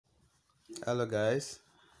Hello guys,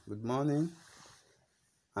 good morning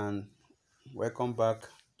and welcome back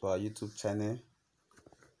to our YouTube channel,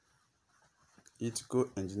 Itico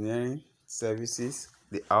Engineering Services,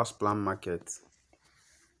 the house plan market.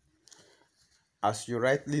 As you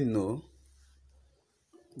rightly know,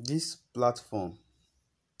 this platform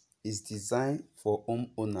is designed for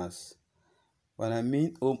homeowners. When I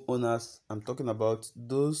mean homeowners, I'm talking about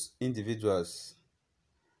those individuals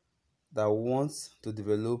that want to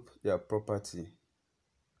develop their property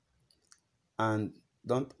and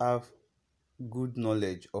don't have good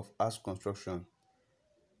knowledge of house construction.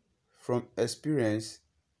 From experience,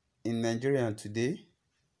 in Nigeria today,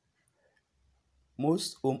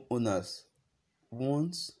 most homeowners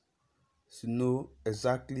want to know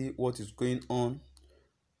exactly what is going on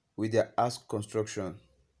with their house construction,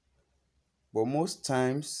 but most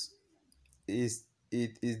times it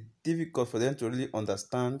is difficult for them to really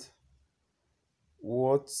understand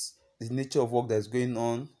what the nature of work that is going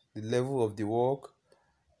on, the level of the work,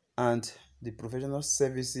 and the professional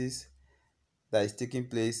services that is taking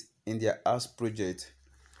place in their house project.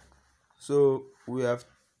 So we have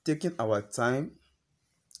taken our time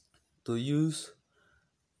to use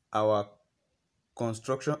our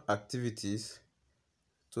construction activities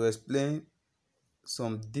to explain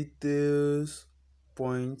some details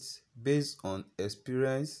points based on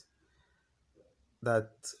experience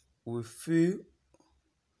that we feel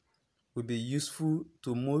will be useful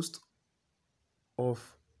to most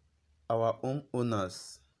of our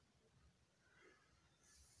homeowners.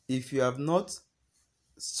 If you have not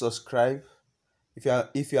subscribed, if you are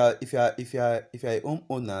a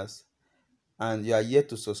homeowners and you are yet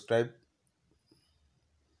to subscribe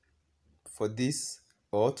for this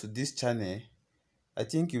or to this channel, I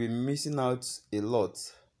think you'll be missing out a lot,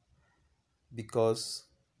 because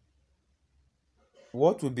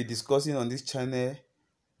what we'll be discussing on this channel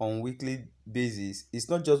on weekly basis is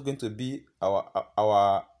not just going to be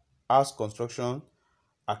our house construction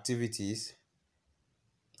activities.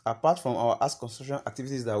 Apart from our house construction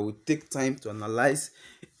activities that will take time to analyze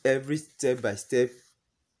every step by step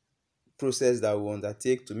process that we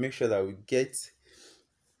undertake to make sure that we get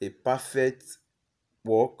a perfect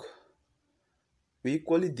work, we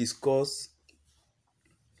equally discuss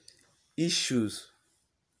issues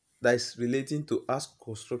that is relating to house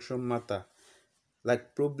construction matter,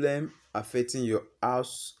 like problem affecting your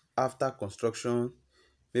house after construction.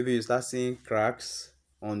 Maybe you start seeing cracks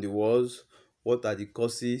on the walls. What are the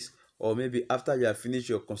causes? Or maybe after you have finished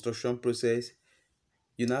your construction process,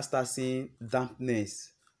 you now start seeing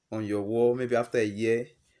dampness on your wall. Maybe after a year,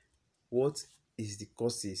 what is the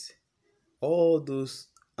causes? All those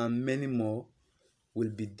and many more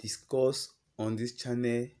will be discussed on this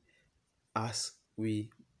channel as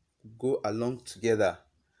we go along together.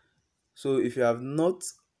 So if you have not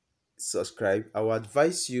subscribed, I will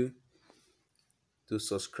advise you to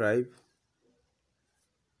subscribe.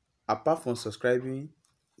 Apart from subscribing,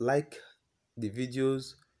 like the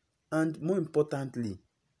videos, and more importantly,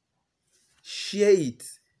 share it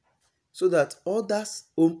so that others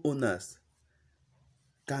homeowners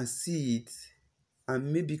can see it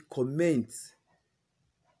and maybe comment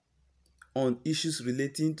on issues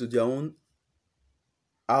relating to their own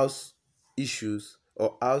house issues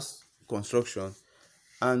or house construction.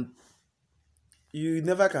 And you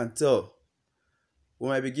never can tell, we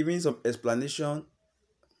might be giving some explanation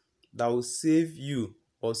that will save you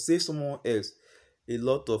or save someone else a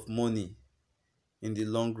lot of money in the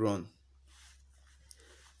long run.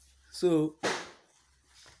 So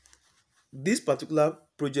this particular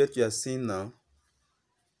project you are seeing now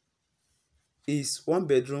is one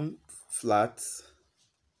bedroom flat,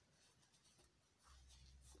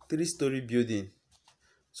 3-story building.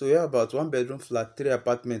 So we have about one bedroom flat, 3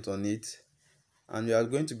 apartments on it, and we are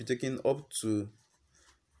going to be taking up to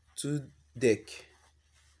 2 deck.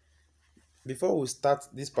 Before we start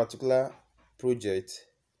this particular project,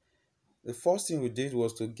 the first thing we did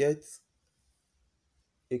was to get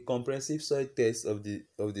a comprehensive soil test of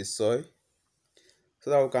the soil, so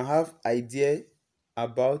that we can have idea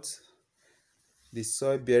about the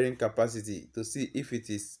soil bearing capacity, to see if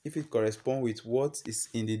it corresponds with what is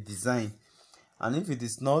in the design. And if it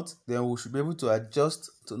is not, then we should be able to adjust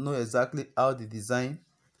to know exactly how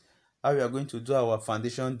we are going to do our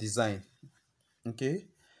foundation design. Okay,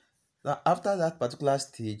 now after that particular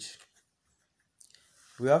stage,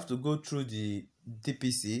 we have to go through the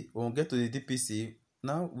DPC. When we get to the DPC,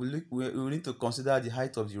 now we need to consider the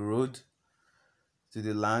height of the road to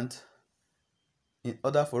the land in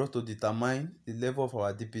order for us to determine the level of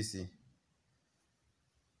our DPC.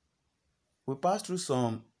 We pass through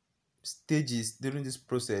some stages during this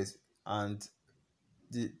process, and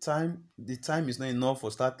the time is not enough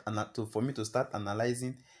for me to start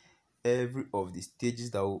analyzing every of the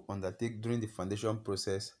stages that will undertake during the foundation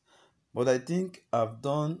process. But I think I've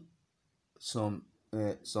done some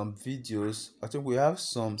videos. I think we have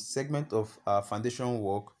some segment of our foundation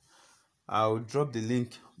work. I'll drop the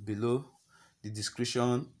link below the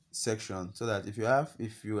description section, so that if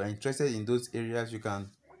you are interested in those areas, you can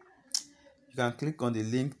click on the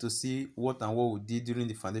link to see what we did during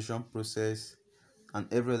the foundation process and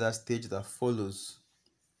every other stage that follows.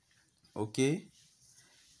 Okay,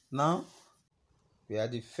 now we are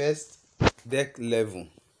the first deck level.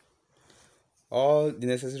 All the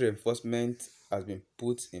necessary reinforcement has been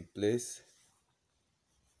put in place.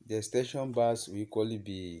 The extension bars will equally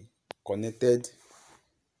be connected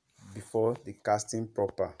before the casting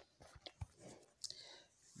proper.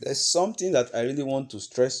 There's something that I really want to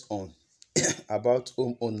stress on about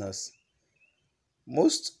homeowners.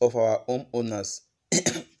 Most of our homeowners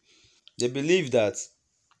they believe that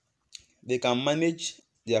they can manage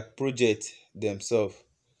their project themselves,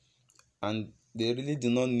 and they really do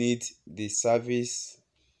not need the service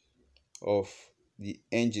of the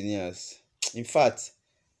engineers. In fact,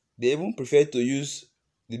 they even prefer to use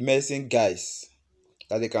the medicine guys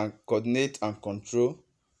that they can coordinate and control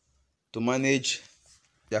to manage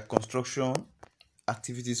their construction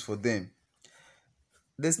activities for them.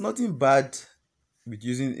 There's nothing bad with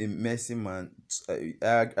using a medicine man.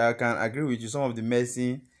 I can agree with you. Some of the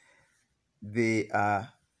medicine, they are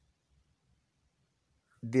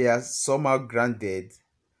they are somehow granted,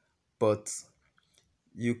 but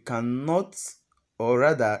you cannot, or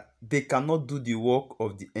rather they cannot do the work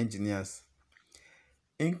of the engineers.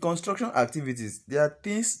 In construction activities, there are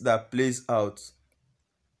things that plays out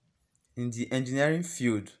in the engineering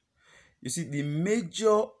field. You see, the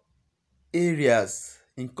major areas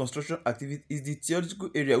in construction activity is the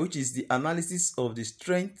theoretical area, which is the analysis of the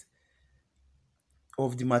strength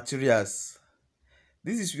of the materials.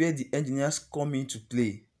 This is where the engineers come into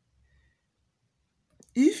play.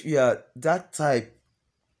 If you are that type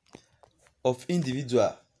of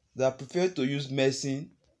individual that prefer to use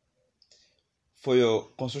medicine for your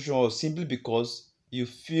construction work simply because you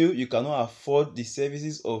feel you cannot afford the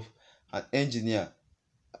services of an engineer,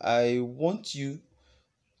 I want you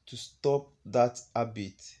to stop that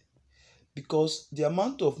habit, because the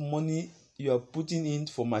amount of money you are putting in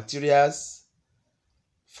for materials,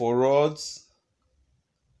 for rods,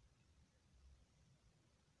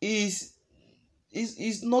 is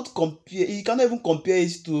not compare. You cannot even compare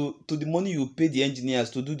it to the money you pay the engineers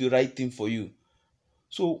to do the right thing for you.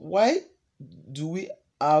 So why do we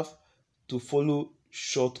have to follow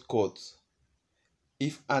shortcuts?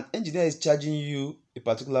 If an engineer is charging you a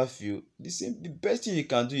particular fee, the best thing you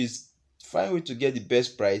can do is find a way to get the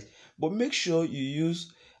best price, but make sure you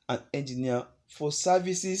use an engineer for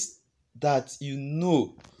services that you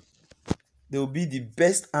know they will be the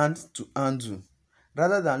best hand to handle,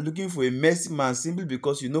 rather than looking for a messy man simply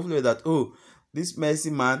because you know that, oh, this messy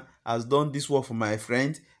man has done this work for my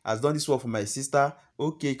friend, has done this work for my sister,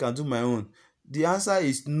 okay, you can do my own. The answer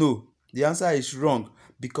is no. The answer is wrong,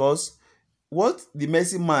 because what the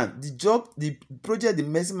messy man, the project the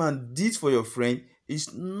messy man did for your friend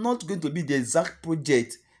is not going to be the exact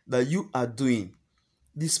project that you are doing.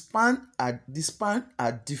 The span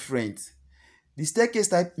are different. The staircase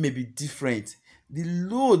type may be different. The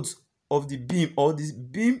load of the beam or the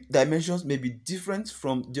beam dimensions may be different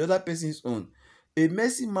from the other person's own. A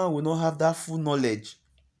messy man will not have that full knowledge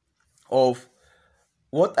of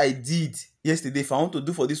what I did yesterday. If I want to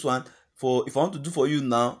do for this one, if I want to do for you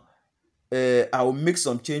now, I will make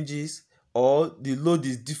some changes, or the load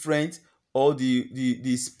is different, or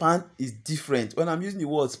the span is different. When I'm using the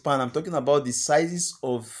word span, I'm talking about the sizes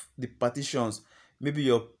of the partitions. Maybe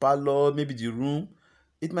your parlor, maybe the room,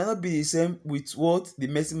 it might not be the same with what the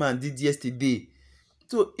messy man did yesterday.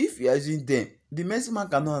 So if you are using them, the messy man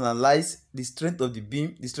cannot analyze the strength of the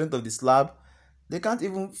beam, the strength of the slab. They can't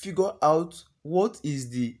even figure out what is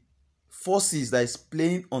the forces that is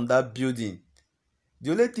playing on that building.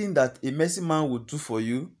 The only thing that a messy man will do for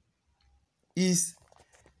you is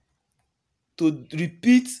to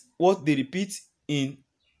repeat what they repeat in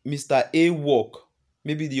Mr. A work,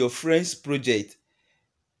 maybe your friend's project.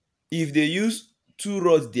 If they use 2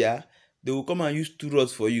 rods there, they will come and use 2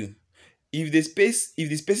 rods for you. If the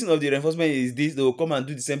spacing of the reinforcement is this, they will come and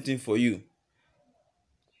do the same thing for you.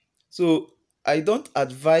 So I don't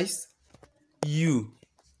advise you,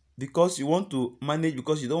 because you want to manage,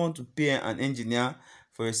 because you don't want to pay an engineer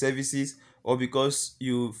for your services, or because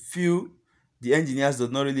you feel the engineers do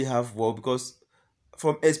not really have work. Because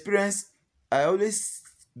from experience, I always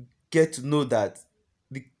get to know that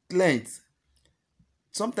the client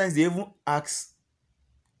Sometimes they even ask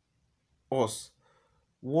us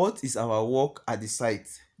what is our work at the site,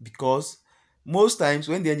 because most times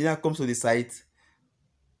when the engineer comes to the site,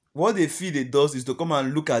 what they feel they does is to come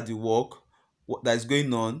and look at the work that is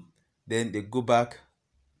going on, then they go back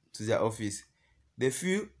to their office. They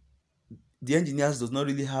feel the engineers does not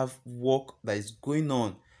really have work that is going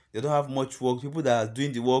on. They don't have much work. People that are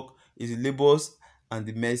doing the work is the laborers and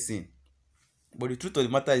the mason. But the truth of the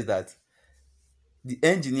matter is that the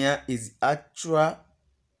engineer is the actual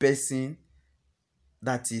person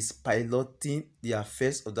that is piloting the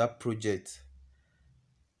affairs of that project.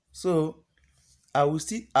 So I will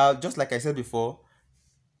still, just like I said before,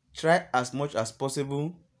 try as much as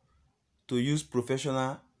possible to use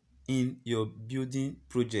professional in your building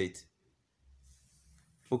project.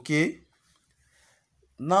 Okay,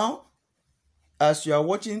 now as you are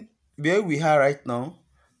watching where we are right now,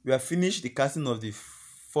 we have finished the casting of the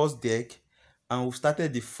first deck and we've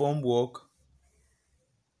started the form work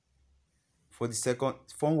for the second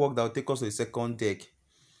form work that will take us to the second deck.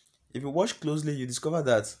 If you watch closely, you discover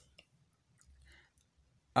that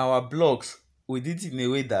our blocks, we did it in a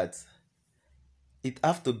way that it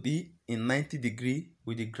have to be in 90-degree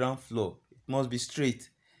with the ground floor. It must be straight.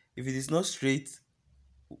 If it is not straight,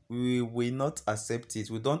 we will not accept it.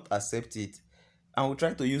 We don't accept it, and we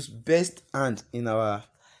try to use best hand in our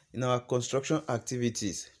construction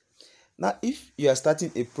activities. Now if you are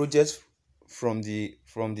starting a project from the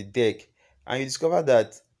deck and you discover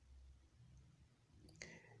that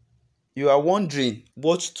you are wondering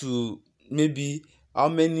what to, maybe how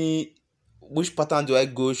many, which pattern do I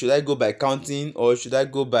go, should I go by counting or should I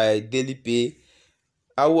go by daily pay,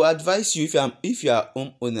 I will advise you, if you are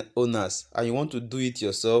owners and you want to do it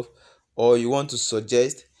yourself or you want to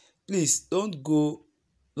suggest, please don't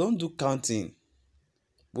do counting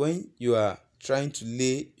when you are trying to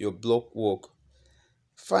lay your block work.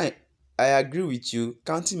 Fine, I agree with you,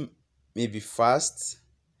 counting may be fast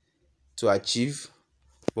to achieve,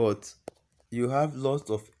 but you have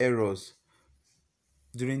lots of errors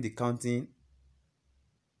during the counting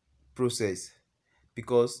process,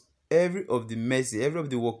 because every of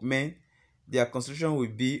the workmen, their concentration will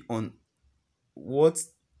be on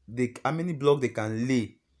how many blocks they can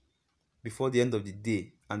lay before the end of the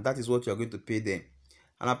day, and that is what you are going to pay them.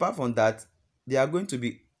 And apart from that, they are going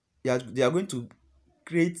to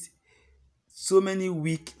create so many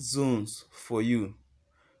weak zones for you,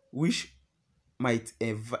 which might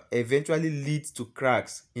eventually lead to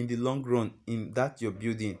cracks in the long run in that your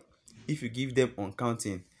building if you give them on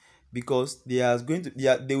counting, because they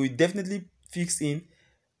will definitely fix in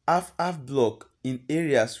half block in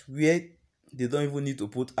areas where they don't even need to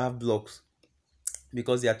put half blocks,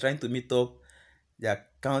 because they are trying to meet up their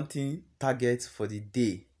counting targets for the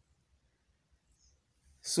day.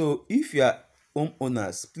 So if you are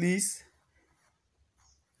homeowners, please,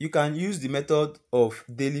 you can use the method of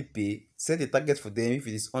daily pay. Set a target for them. If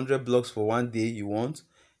it is 100 blocks for one day you want,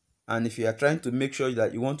 and if you are trying to make sure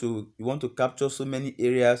that you want to capture so many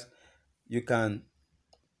areas, you can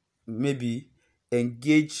maybe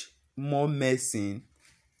engage more mason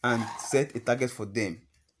and set a target for them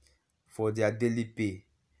for their daily pay.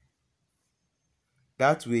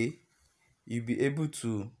 That way you'll be able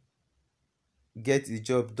to get the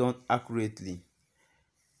job done accurately.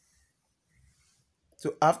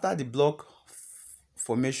 So after the block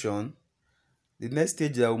formation, the next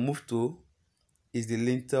stage that we'll move to is the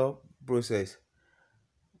lintel process.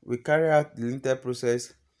 We carry out the lintel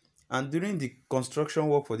process, and during the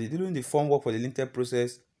form work for the lintel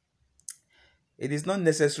process, it is not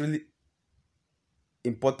necessarily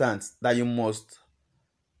important that you must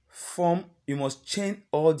chain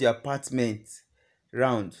all the apartments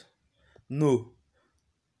round. No,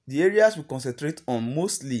 the areas we concentrate on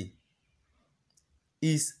mostly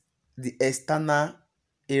is the external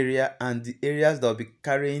area and the areas that will be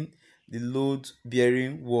carrying the load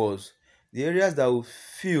bearing walls. The areas that will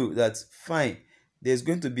feel that fine, there's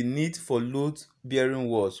going to be need for load bearing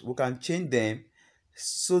walls, we can change them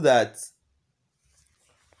so that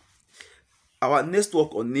our next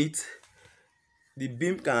work on it, the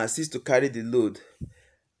beam can assist to carry the load.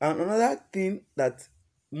 And another thing that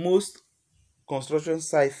most construction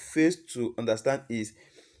sites fail to understand is,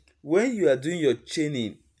 when you are doing your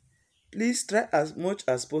chaining, please try as much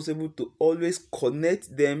as possible to always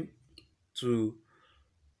connect them to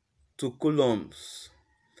columns.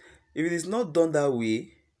 If it is not done that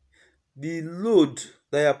way, the load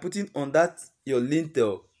that you are putting on that your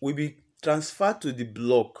lintel will be transferred to the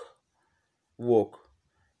block work,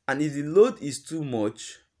 and if the load is too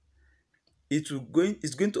much, it's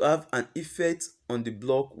going to have an effect on the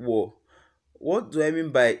block wall. what do I mean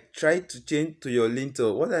by try to change to your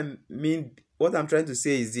lintel? What I'm trying to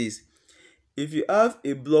say is this: if you have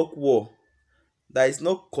a block wall that is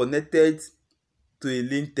not connected to a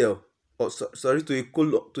lintel, or sorry, to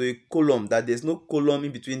a column, that there's no column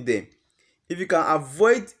in between them, if you can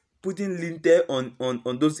avoid putting lintel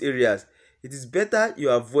on those areas, it is better you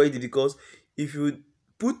avoid it, because if you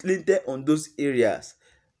put lintel on those areas,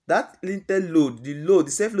 that lintel load,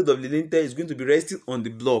 the self load of the lintel is going to be resting on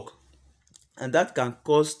the block, and that can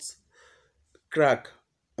cause crack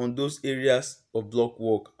on those areas of block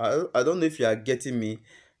work. I don't know if you are getting me,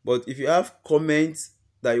 but if you have comments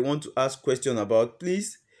that you want to ask question about,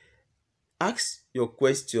 please ask your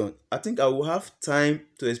question. I think I will have time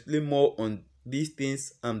to explain more on these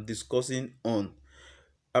things I'm discussing on.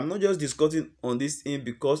 I'm not just discussing on this thing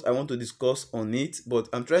because I want to discuss on it, but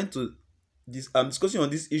I'm discussing on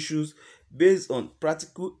these issues based on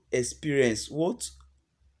practical experience, what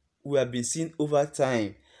we have been seeing over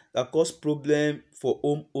time that cause problem for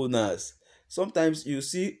homeowners. Sometimes you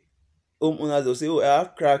see homeowners, they'll say, oh, I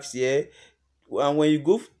have cracks here, and when you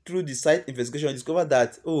go through the site investigation, you discover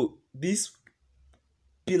that, oh, this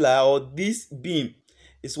pillar or this beam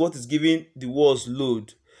is what is giving the walls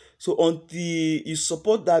load. So until you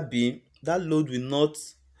support that beam, that load will not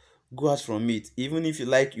go out from it. Even if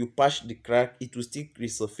you patch the crack, it will still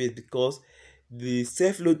resurface, because the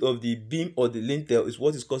self load of the beam or the lintel is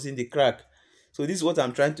what is causing the crack. So this is what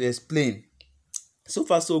I'm trying to explain. So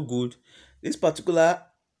far so good. This particular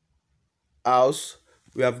house,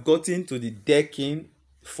 we have gotten to the decking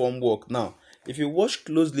formwork. Now if you watch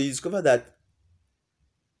closely, you discover that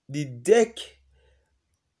the deck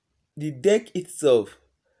itself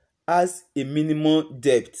has a minimum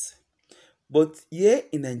depth. But here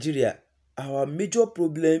in Nigeria, our major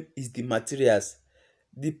problem is the materials.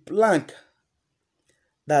 The plank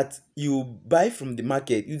that you buy from the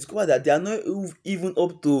market, you discover that they are not even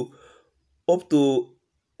up to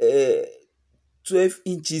 12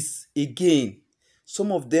 inches again.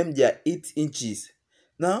 Some of them, they are 8 inches.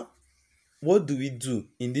 Now what do we do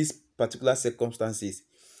in these particular circumstances?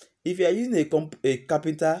 If you are using a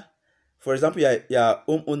carpenter, for example, you are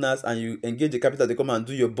homeowners and you engage a carpenter to come and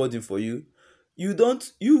do your boarding for you, you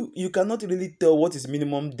cannot really tell what is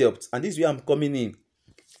minimum depth. And this is where I'm coming in.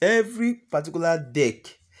 Every particular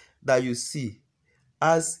deck that you see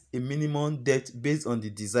has a minimum depth based on the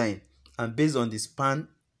design and based on the span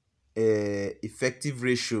effective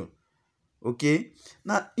ratio. Okay,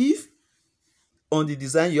 now if on the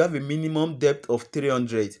design you have a minimum depth of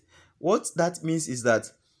 300, what that means is that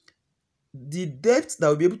the depth that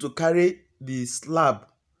will be able to carry the slab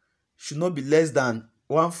should not be less than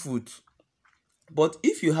 1 foot. But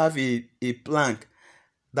if you have a plank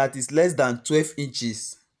that is less than 12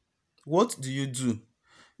 inches, what do?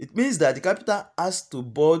 It means that the carpenter has to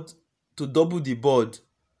double the board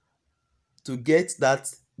to get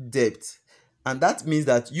that depth, and that means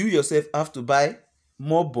that you yourself have to buy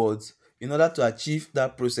more boards in order to achieve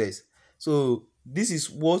that process. So this is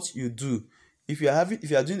what you do. If you are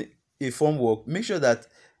doing a formwork, make sure that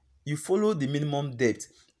you follow the minimum depth.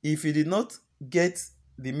 If you did not get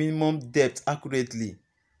the minimum depth accurately,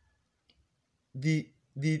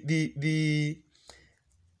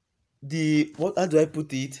 what, how do I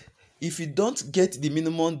put it, if you don't get the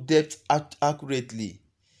minimum depth accurately,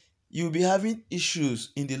 you'll be having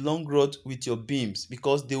issues in the long run with your beams,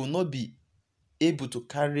 because they will not be able to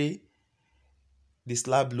carry the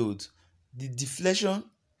slab load. The deflection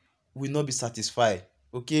will not be satisfied.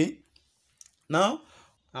 Okay, now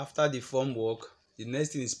after the form work, the next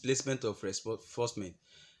thing is placement of reinforcement.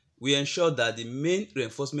 We ensure that the main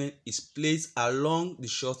reinforcement is placed along the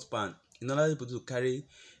short span in order to carry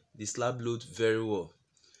the slab load very well.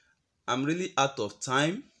 I'm really out of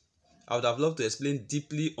time. I would have loved to explain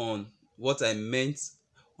deeply on what I meant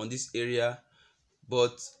on this area,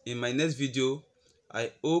 but in my next video,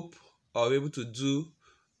 I hope I'll be able to do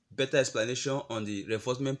better explanation on the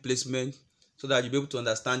reinforcement placement so that you'll be able to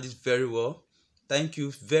understand it very well. Thank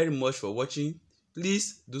you very much for watching.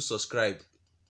 Please do subscribe.